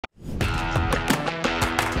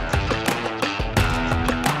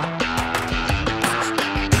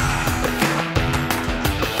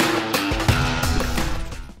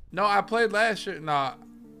I played last year. Nah,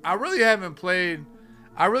 I really haven't played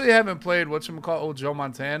whatchamacallit, oh, Joe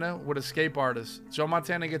Montana with Escape Artist. Joe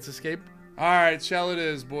Montana gets Escape. All right, shell it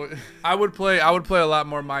is, boy. I would play a lot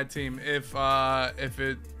more my team if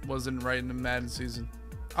it wasn't right in the Madden season.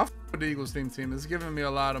 I'll f with the Eagles team. It's giving me a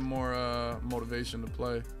lot of more motivation to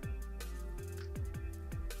play.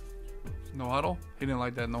 No huddle? He didn't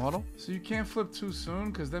like that no huddle? So you can't flip too soon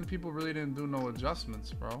because then people really didn't do no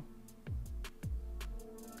adjustments, bro.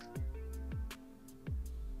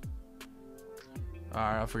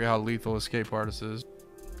 Alright, I forget how lethal Escape Artist is.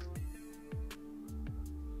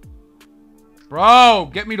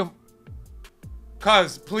 Bro, get me to...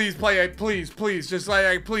 Cuz, please play it. Please. Just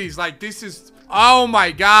like, please. Like, this is... Oh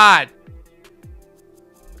my god.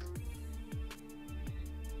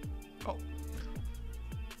 Oh.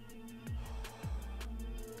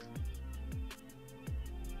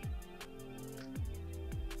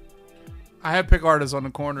 I have pick artists on the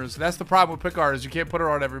corners. That's the problem with pick artists. You can't put it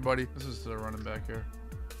on everybody. This is the running back here.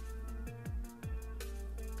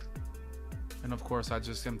 And of course, I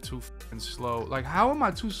just am too fucking slow. Like, how am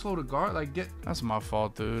I too slow to guard? Like, that's my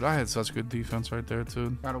fault, dude. I had such good defense right there,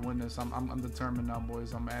 too. Gotta win this. I'm determined now,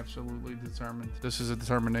 boys. I'm absolutely determined. This is a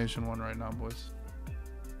determination one right now, boys.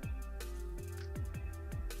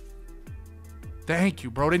 Thank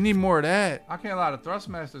you, bro. They need more of that. I can't lie. The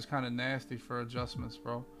Thrustmaster's kind of nasty for adjustments,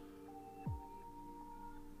 bro.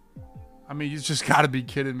 I mean, you just gotta be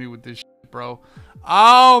kidding me with this shit, bro.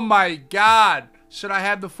 Oh, my God. Should I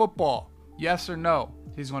have the football? Yes or no?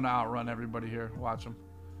 He's going to outrun everybody here. Watch him.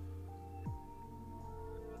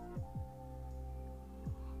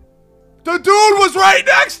 The dude was right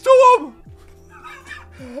next to him!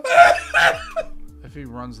 If he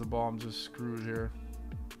runs the ball, I'm just screwed here.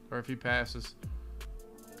 Or if he passes.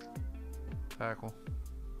 Tackle.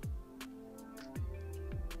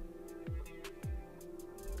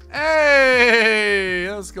 Hey!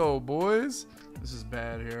 Let's go, boys. This is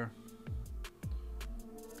bad here.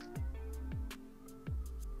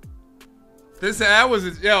 That was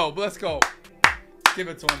it. Yo, let's go. Give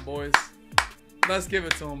it to him, boys. Let's give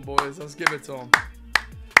it to him, boys. Let's give it to him.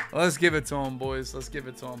 Let's give it to him, boys. Let's give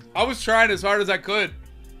it to him. I was trying as hard as I could.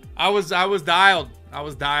 I was dialed. I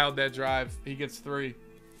was dialed that drive. He gets 3.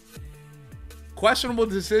 Questionable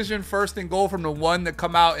decision, 1st and goal from the 1 to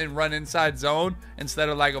come out and run inside zone instead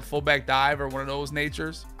of like a fullback dive or one of those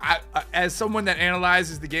natures. As someone that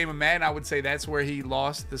analyzes the game of Madden, I would say that's where he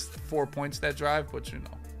lost this 4 points that drive, but you know.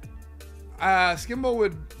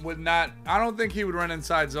 Skimbo would not. I don't think he would run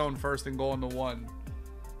inside zone 1st and goal in the 1.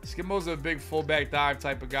 Skimbo's a big fullback dive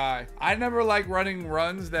type of guy. I never like running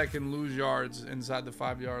runs that can lose yards inside the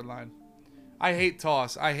 5-yard line. I hate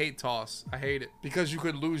toss. I hate it because you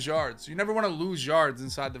could lose yards. You never want to lose yards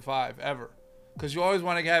inside the 5 ever, because you always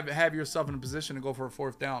want to have yourself in a position to go for a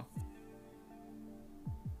 4th down.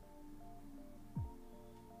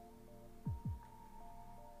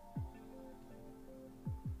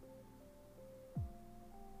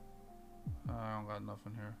 I don't got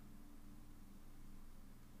nothing here.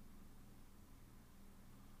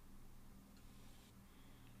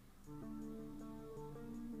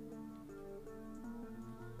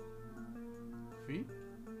 Feet?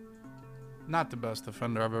 Not the best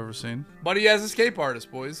defender I've ever seen. But he has Escape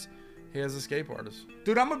Artist, boys. He has Escape Artist.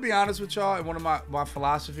 Dude, I'm going to be honest with y'all. And one of my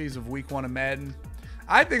philosophies of week 1 of Madden,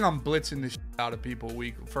 I think I'm blitzing the shit out of people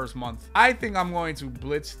first month. I think I'm going to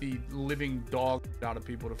blitz the living dog out of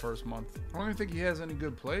people the first month. I don't even think he has any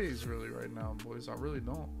good plays really right now, boys. I really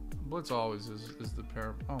don't. Blitz always is the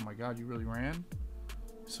pair. Oh my God, you really ran?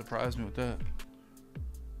 Surprised me with that.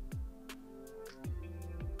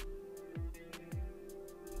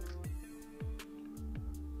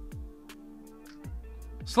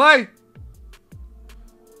 Slay!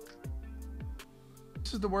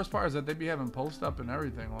 This is the worst part, is that they be having post up and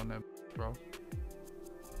everything on that, bro.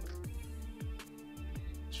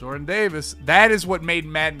 Jordan Davis. That is what made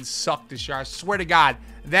Madden suck this year. I swear to God,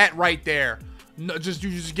 that right there. No, you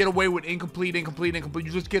just get away with incomplete.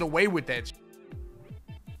 You just get away with that.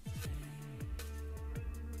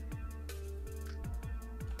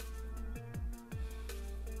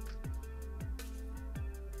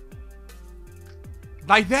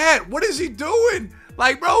 Like that. What is he doing?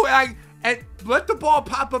 Like, bro, and let the ball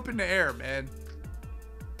pop up in the air, man.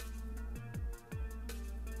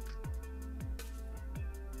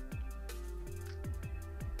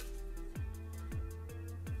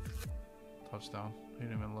 Touchdown. He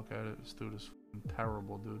didn't even look at it. This dude is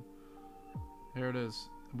terrible, dude. Here it is.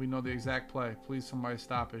 We know the exact play. Please, somebody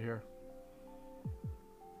stop it here.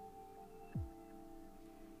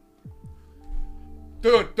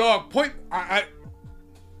 Dude, dog, point. I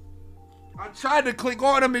tried to click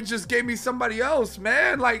on him and just gave me somebody else,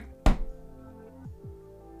 man. Like,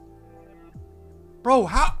 bro,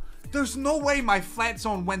 how? There's no way my flat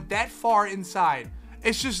zone went that far inside.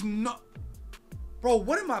 It's just no. Bro,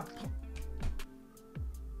 what am I?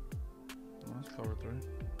 Oh, that's cover 3.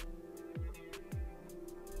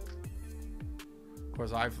 Of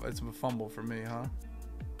course, it's a fumble for me, huh?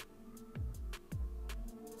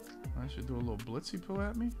 I should do a little blitzy pull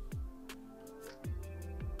at me.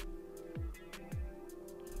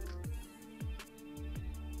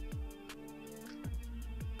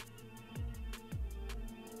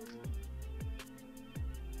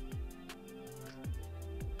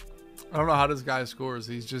 I don't know how this guy scores.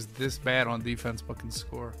 He's just this bad on defense but can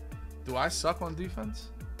score. Do I suck on defense?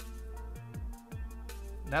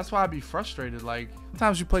 That's why I be frustrated. Like,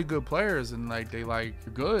 sometimes you play good players and like they like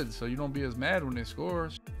you're good, so you don't be as mad when they score.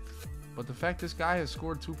 But the fact this guy has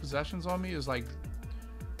scored 2 possessions on me is like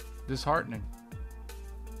disheartening.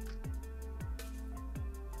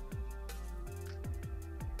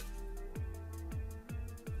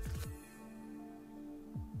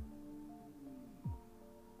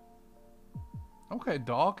 Okay,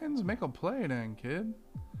 Dawkins, make a play then, kid.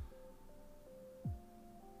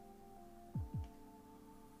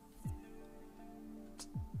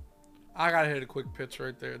 I gotta hit a quick pitch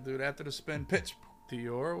right there, dude. After the spin pitch.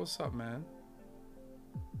 Dior, what's up, man?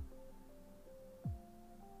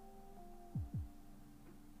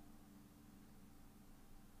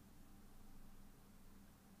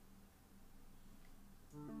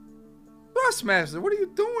 Thrustmaster, what are you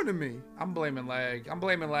doing to me? I'm blaming lag. I'm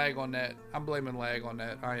blaming lag on that. I'm blaming lag on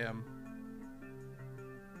that. I am.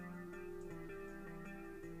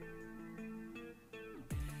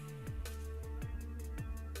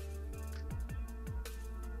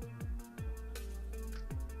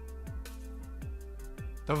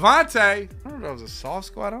 Devontae! I don't know if that was a soft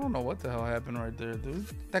squat. I don't know what the hell happened right there, dude.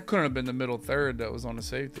 That couldn't have been the middle third that was on the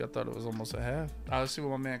safety. I thought it was almost a half. All right, let's see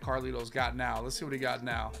what my man Carlito's got now. Let's see what he got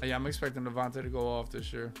now. Yeah, I'm expecting Devontae to go off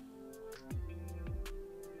this year.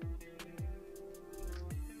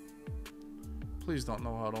 Please don't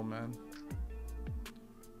no huddle, man.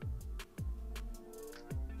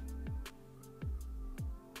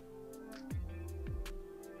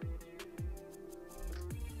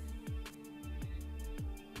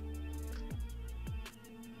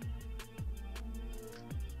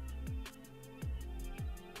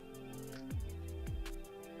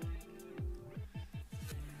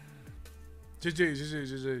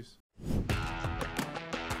 GG's.